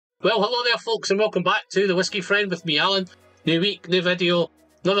Well, hello there folks and welcome back to The Whiskey Friend with me, Alan. New week, new video,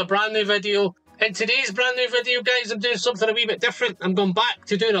 another brand new video. In today's brand new video, guys, I'm doing something a wee bit different. I'm going back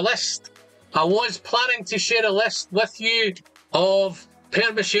to doing a list. I was planning to share a list with you of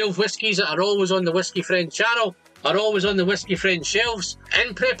perma-shelf whiskies that are always on the Whiskey Friend channel, are always on the Whiskey Friend shelves.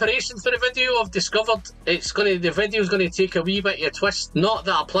 In preparation for the video, I've discovered the video's going to take a wee bit of a twist. Not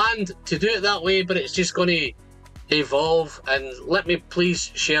that I planned to do it that way, but it's just going to evolve, and let me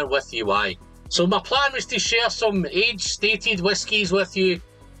please share with you why. So my plan was to share some age-stated whiskies with you,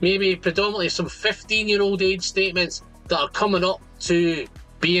 maybe predominantly some 15-year-old age statements that are coming up to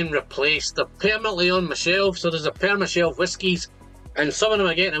being replaced. They're permanently on my shelf, so there's a perma-shelf whiskies, and some of them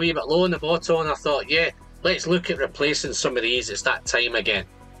are getting a wee bit low in the bottle, and I thought, yeah, let's look at replacing some of these. It's that time again.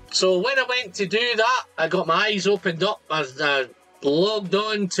 So when I went to do that, I got my eyes opened up as I logged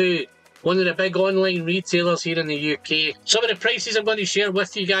on to one of the big online retailers here in the UK. Some of the prices I'm going to share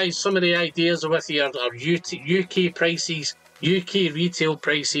with you guys, some of the ideas are with you are UK prices, UK retail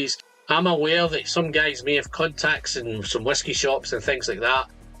prices. I'm aware that some guys may have contacts in some whisky shops and things like that,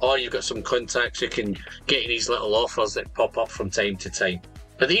 or you've got some contacts who can get you these little offers that pop up from time to time.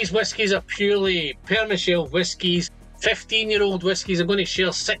 But these whiskies are purely perma-shelf whiskies, 15-year-old whiskies. I'm going to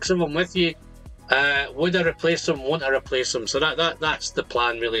share 6 of them with you. Would I replace them? Won't I replace them? So that's the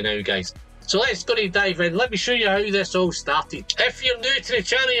plan really now, guys. So let's go and dive in. Let me show you how this all started. If you're new to the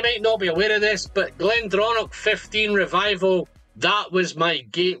channel, you might not be aware of this, but GlenDronach 15 Revival, that was my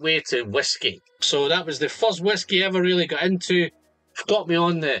gateway to whiskey. So that was the first whiskey I ever really got into. Got me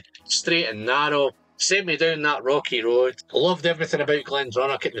on the straight and narrow, sent me down that rocky road. Loved everything about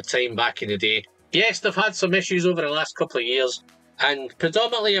GlenDronach at the time back in the day. Yes, they've had some issues over the last couple of years, and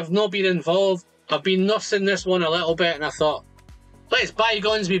predominantly I've not been involved. I've been nursing this one a little bit, and I thought, let's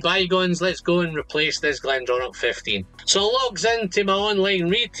bygones be bygones, let's go and replace this GlenDronach 15. So I logs into my online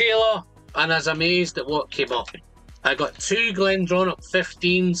retailer, and I was amazed at what came up. I got 2 GlenDronach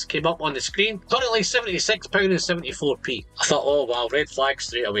 15s came up on the screen, currently £76.74p. I thought, oh wow, red flag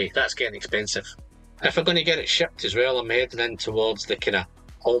straight away, that's getting expensive. If I'm going to get it shipped as well, I'm heading in towards the kind of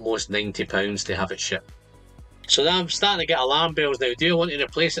almost £90 to have it shipped. So now I'm starting to get alarm bells now. Do I want to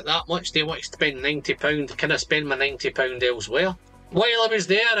replace it that much? Do I want to spend £90? Can I spend my £90 elsewhere? While I was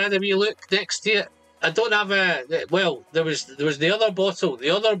there, I had a wee look next to it. I don't have a... Well, there was the other bottle. The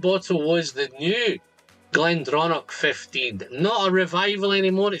other bottle was the new GlenDronach 15. Not a revival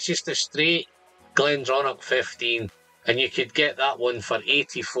anymore, it's just a straight GlenDronach 15. And you could get that one for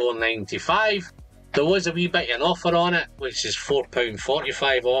 £84.95. There was a wee bit of an offer on it, which is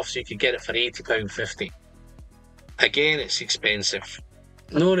 £4.45 off, so you could get it for £80.50. Again, it's expensive.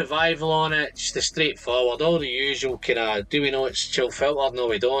 No revival on it, just a straightforward, all the usual kind of, do we know it's chill filtered? No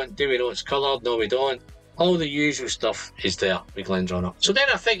we don't. Do we know it's coloured? No we don't. All the usual stuff is there with GlenDronach. So then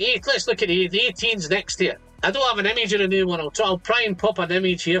I think, hey, let's look at the 18s next to it. I don't have an image of a new one. I'll try and pop an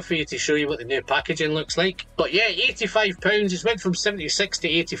image here for you to show you what the new packaging looks like. But yeah, £85. It's went from 76 to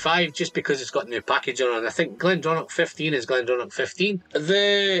 85 just because it's got new packaging on. I think GlenDronach 15 is GlenDronach 15.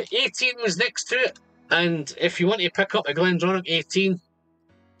 The 18 was next to it. And if you want to pick up a GlenDronach 18,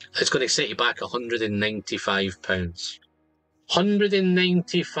 it's going to set you back £195.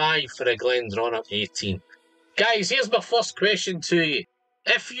 £195 for a GlenDronach 18. Guys, here's my first question to you.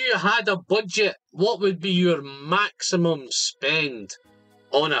 If you had a budget, what would be your maximum spend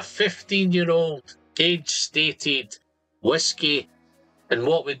on a 15-year-old age-stated whiskey? And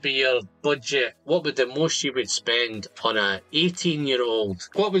what would be your budget? What would the most you would spend on a 18-year-old?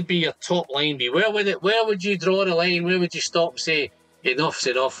 What would be your top line be? Where would you draw the line? Where would you stop and say, enough's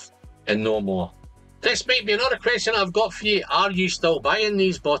enough and no more? This might be another question I've got for you. Are you still buying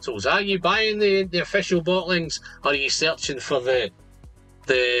these bottles? Are you buying the official bottlings? Or are you searching for the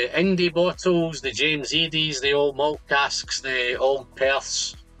indie bottles, the James Eady's, the old malt casks, the old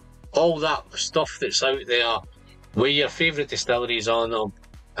Perths, all that stuff that's out there, where your favourite distilleries on them,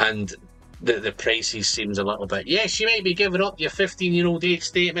 and the prices seems a little bit... Yes, you might be giving up your 15-year-old age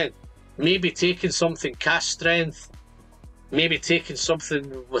statement, maybe taking something cask strength, maybe taking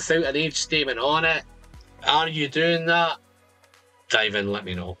something without an age statement on it. Are you doing that? Dive in, let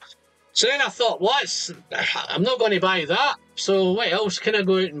me know. So then I thought, I'm not going to buy that, so what else can I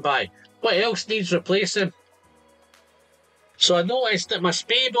go out and buy? What else needs replacing? So I noticed that my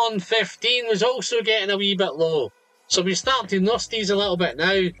Speyburn 15 was also getting a wee bit low. So we start to nurse these a little bit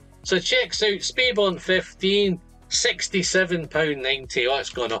now. So checks out Speyburn 15, £67.90. Oh, it's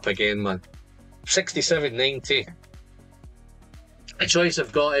gone up again, man. £67.90. The choice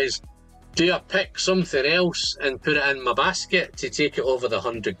I've got is, do I pick something else and put it in my basket to take it over the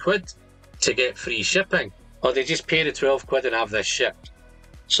 £100 to get free shipping? Or do I just pay the 12 quid and have this shipped?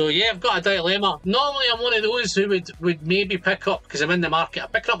 So yeah, I've got a dilemma. Normally I'm one of those who would maybe pick up, because I'm in the market, I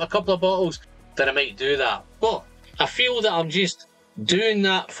pick up a couple of bottles, then I might do that. But I feel that I'm just doing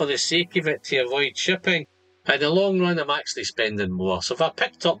that for the sake of it to avoid shipping. In the long run, I'm actually spending more. So if I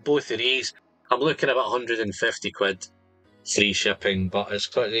picked up both of these, I'm looking at about 150 quid free shipping, but it's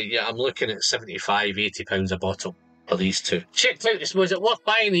quite, yeah, I'm looking at 75, 80 pounds a bottle for these two. Checked out this, was it worth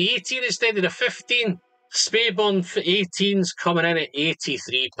buying the 18 instead of the 15? Speyburn 18's coming in at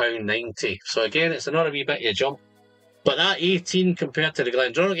 £83.90. So again, it's another wee bit of a jump. But that 18 compared to the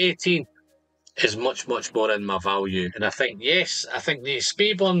Glendronach 18 is much, much more in my value. And I think, yes, I think the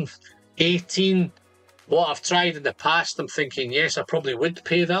Speyburn 18, what I've tried in the past, I'm thinking, yes, I probably would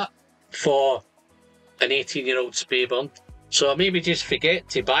pay that for an 18-year-old Speyburn. So I maybe just forget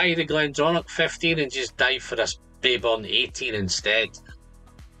to buy the Glendronach 15 and just dive for a Speyburn 18 instead.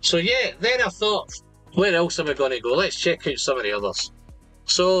 So yeah, then I thought, where else am I going to go? Let's check out some of the others.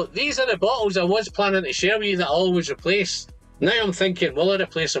 So these are the bottles I was planning to share with you that I always replace. Now I'm thinking, will I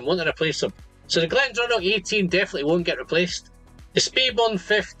replace them? Won't I replace them? So the Glendronach 18 definitely won't get replaced. The Speyburn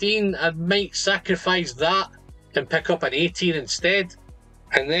 15, I might sacrifice that and pick up an 18 instead.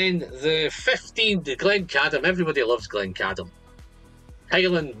 And then the 15, the Glencadam, everybody loves Glencadam.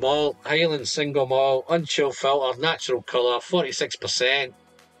 Highland malt, Highland single malt, unchilled filter, natural colour, 46%.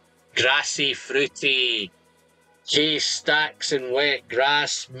 Grassy, fruity, hay stacks and wet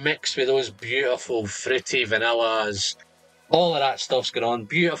grass mixed with those beautiful fruity vanillas. All of that stuff's going on.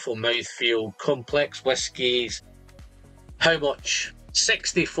 Beautiful mouthfeel, complex whiskies. How much?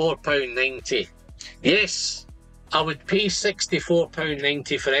 £64.90. Yes, I would pay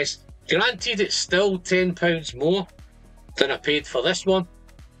 £64.90 for this. Granted, it's still £10 more than I paid for this one,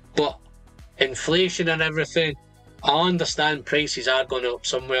 but inflation and everything, I understand prices are going up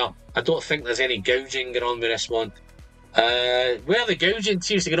somewhere. I don't think there's any gouging going on with this one. Where the gouging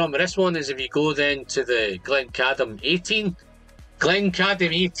seems to get on with this one is if you go then to the Glencadam 18.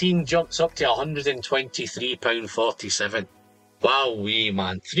 Glencadam 18 jumps up to £123.47. Wowee,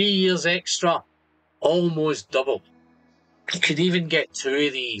 man. 3 years extra, almost double. You could even get two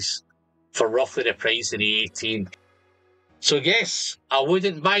of these for roughly the price of the 18. So yes, I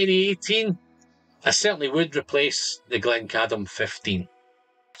wouldn't buy the 18. I certainly would replace the Glencadam 15.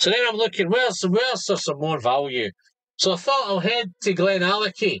 So then I'm looking, where's there some more value? So I thought I'll head to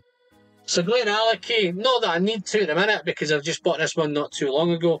Glenallachie. So Glenallachie, not that I need to in a minute because I've just bought this one not too long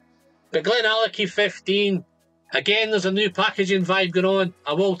ago. But Glenallachie 15, again there's a new packaging vibe going on.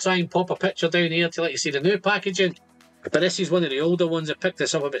 I will try and pop a picture down here to let you see the new packaging. But this is one of the older ones. I picked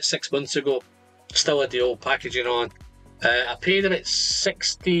this up about 6 months ago. Still had the old packaging on. I paid about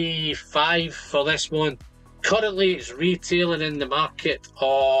 $65 for this one. Currently it's retailing in the market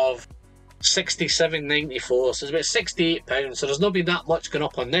of $67.94, so it's about £68, so there's not been that much going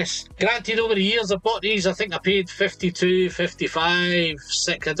up on this. Granted, over the years I've bought these, I think I paid $52, $55,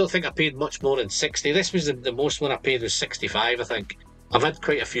 $6, I don't think I paid much more than $60. This was the most one I paid was $65, I think. I've had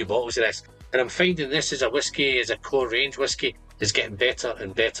quite a few bottles of this, and I'm finding this as a whiskey, as a core range whiskey, is getting better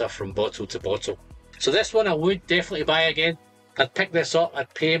and better from bottle to bottle. So this one I would definitely buy again. I'd pick this up,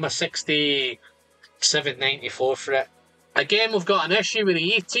 I'd pay my $67.94 for it. Again, we've got an issue with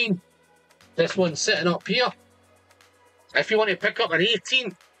the 18. This one's sitting up here. If you want to pick up an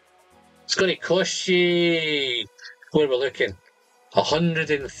 18, it's going to cost you, where we're looking,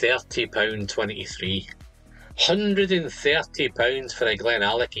 £130.23. £130 for a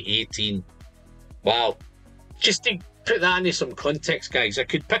Glenallachie 18. Wow. Just to put that into some context, guys, I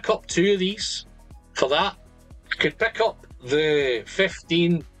could pick up two of these for that. I could pick up the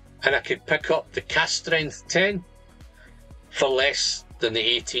 15 and I could pick up the cast strength 10 for less than the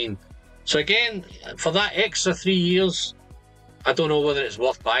 18. So again, for that extra 3 years, I don't know whether it's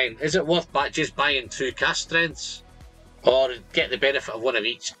worth buying. Is it worth just buying two cast strengths or get the benefit of one of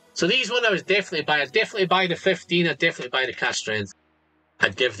each? So these one I was definitely buy. I'd definitely buy the 15, I'd definitely buy the cast strength.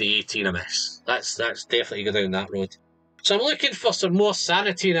 I'd give the 18 a miss. That's definitely go down that road. So I'm looking for some more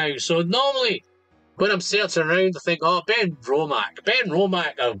sanity now. So normally, when I'm searching around, I think, oh, Ben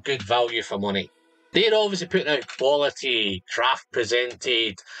Romack are good value for money. They're obviously putting out quality, craft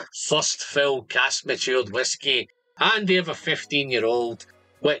presented, first fill, cask matured whiskey, and they have a 15-year-old,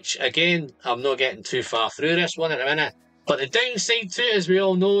 which again, I'm not getting too far through this one at a minute. But the downside to it, as we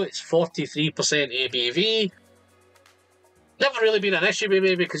all know, it's 43% ABV. Never really been an issue with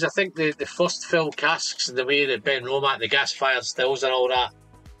me because I think the first fill casks and the way that Ben Romack, the gas-fired stills and all that,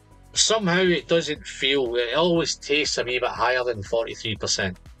 somehow it doesn't feel, it always tastes a wee bit higher than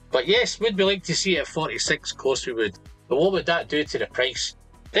 43%. But yes, would we like to see it at 46? Of course we would. But what would that do to the price?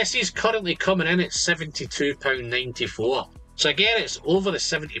 This is currently coming in at £72.94. So again, it's over the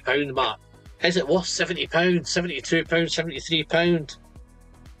 £70 mark. Is it worth £70, £72, £73?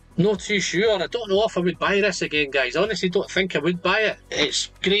 Not too sure. I don't know if I would buy this again, guys. I honestly don't think I would buy it.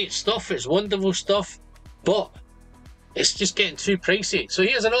 It's great stuff, it's wonderful stuff, but it's just getting too pricey. So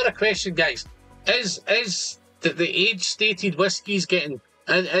here's another question, guys. Is the age-stated whiskies getting,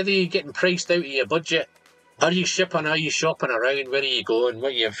 are they getting priced out of your budget? Are you shipping, are you shopping around? Where are you going?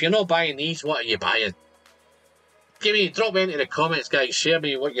 If you're not buying these, what are you buying? Drop me into the comments, guys. Share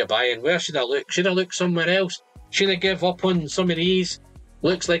me what you're buying. Where should I look? Should I look somewhere else? Should I give up on some of these?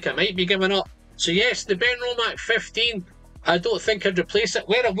 Looks like I might be giving up. So yes, the Benromac 15, I don't think I'd replace it.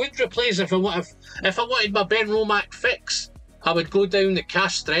 Where I would replace it, if I wanted my Benromac fix, I would go down the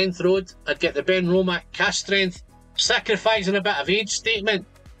cask strength road. I'd get the Benromac cask strength, sacrificing a bit of age statement,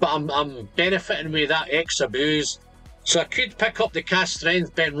 but I'm benefiting with that extra booze. So I could pick up the cask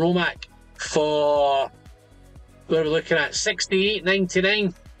strength Benromac for, what are we looking at,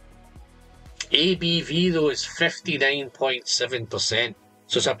 $68.99. ABV though is 59.7%.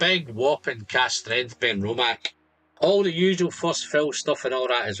 So it's a big whopping cask strength Benromac. All the usual first fill stuff and all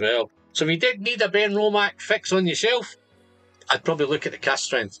that as well. So if you did need a Benromac fix on your shelf, I'd probably look at the cask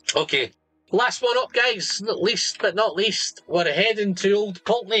strength. Okay, last one up, guys. Not least but not least, we're heading to Old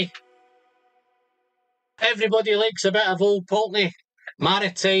Pulteney. Everybody likes a bit of Old Pulteney.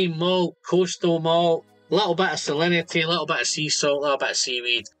 Maritime malt, coastal malt, a little bit of salinity, a little bit of sea salt, a little bit of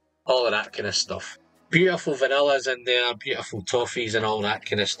seaweed, all of that kind of stuff. Beautiful vanillas in there, beautiful toffees and all that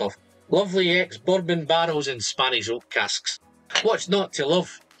kind of stuff. Lovely ex-bourbon barrels and Spanish oak casks. What's not to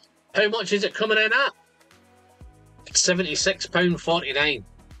love? How much is it coming in at? £76.49.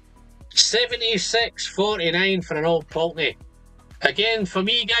 £76.49 for an Old Pulteney. Again, for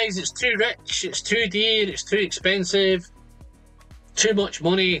me, guys, it's too rich, it's too dear, it's too expensive, too much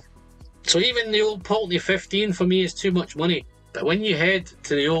money. So even the Old Pulteney 15 for me is too much money. But when you head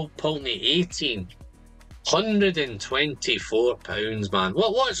to the Old Pulteney 18, £124, man.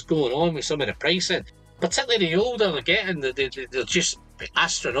 What's going on with some of the pricing? Particularly the older they're getting, they're just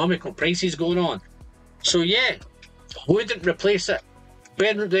astronomical prices going on. So yeah, wouldn't replace it.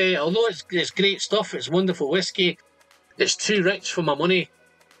 Although it's great stuff, it's wonderful whiskey, it's too rich for my money.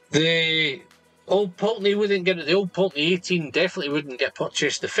 The Old Pulteney wouldn't get it. The Old Pulteney 18 definitely wouldn't get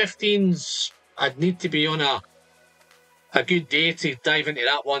purchased. The 15s, I'd need to be on a good day to dive into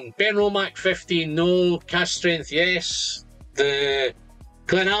that one. Benromac 15, no. Cask strength, yes. The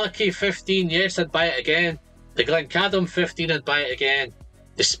Glenallachie 15, yes, I'd buy it again. The Glencadam 15, I'd buy it again.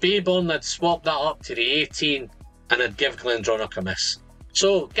 The Speyburn, I'd swap that up to the 18, and I'd give Glendronach a miss.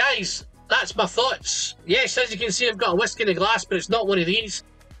 So, guys, that's my thoughts. Yes, as you can see, I've got a whiskey in a glass, but it's not one of these.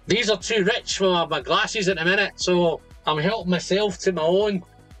 These are too rich for my glasses at the minute, so I'm helping myself to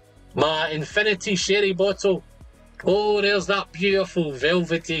my Infinity Sherry bottle. Oh, there's that beautiful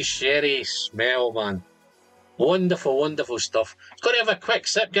velvety sherry smell, man. Wonderful, wonderful stuff. I'm going to have a quick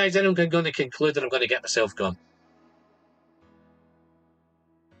sip, guys, then I'm going to conclude and I'm going to get myself gone.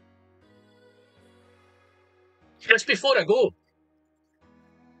 Just before I go,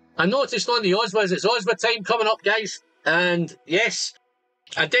 I noticed on the Oswas, it's Oswa time coming up, guys. And yes,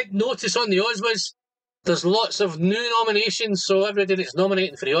 I did notice on the Oswas, there's lots of new nominations. So everybody that's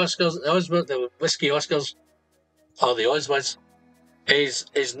nominating for the Oscars, the Whiskey Oscars, or the Oswas,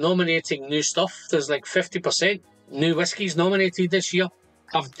 is nominating new stuff. There's like 50% new whiskies nominated this year.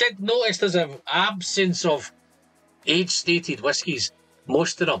 I did notice there's an absence of age-stated whiskies,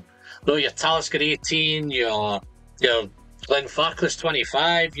 most of them. No, your Talisker 18, your Glenfarclas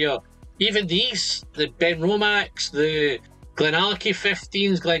 25, even these, the Benromacs, the Glenallachie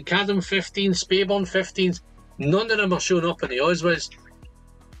 15s, Glencadam 15s, Speyburn 15s, none of them are showing up in the Oswas.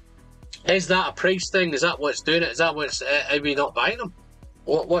 Is that a price thing? Is that what's doing it? Is that what's, are we not buying them?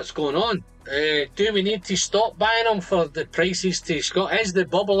 What's going on? Do we need to stop buying them for the prices to Scott? Is the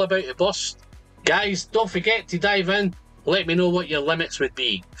bubble about to burst? Guys, don't forget to dive in. Let me know what your limits would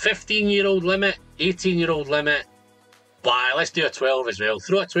be. 15-year-old limit, 18-year-old limit. Why, let's do a 12 as well.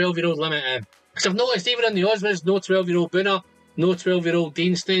 Throw a 12-year-old limit in. Because I've noticed even in the Osmonds, no 12-year-old Booner, no 12-year-old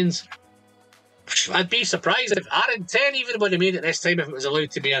Deanstains. I'd be surprised if Aaron 10 even would have made it this time if it was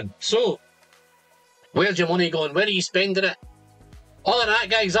allowed to be in. So, where's your money going? Where are you spending it? Other than that,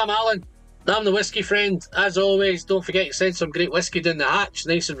 guys, I'm Alan. I'm the Whiskey Friend. As always, don't forget to send some great whiskey down the hatch,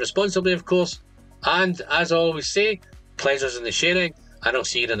 nice and responsibly, of course. And as I always say, pleasures in the sharing, and I'll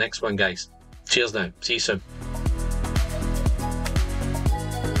see you in the next one, guys. Cheers now. See you soon.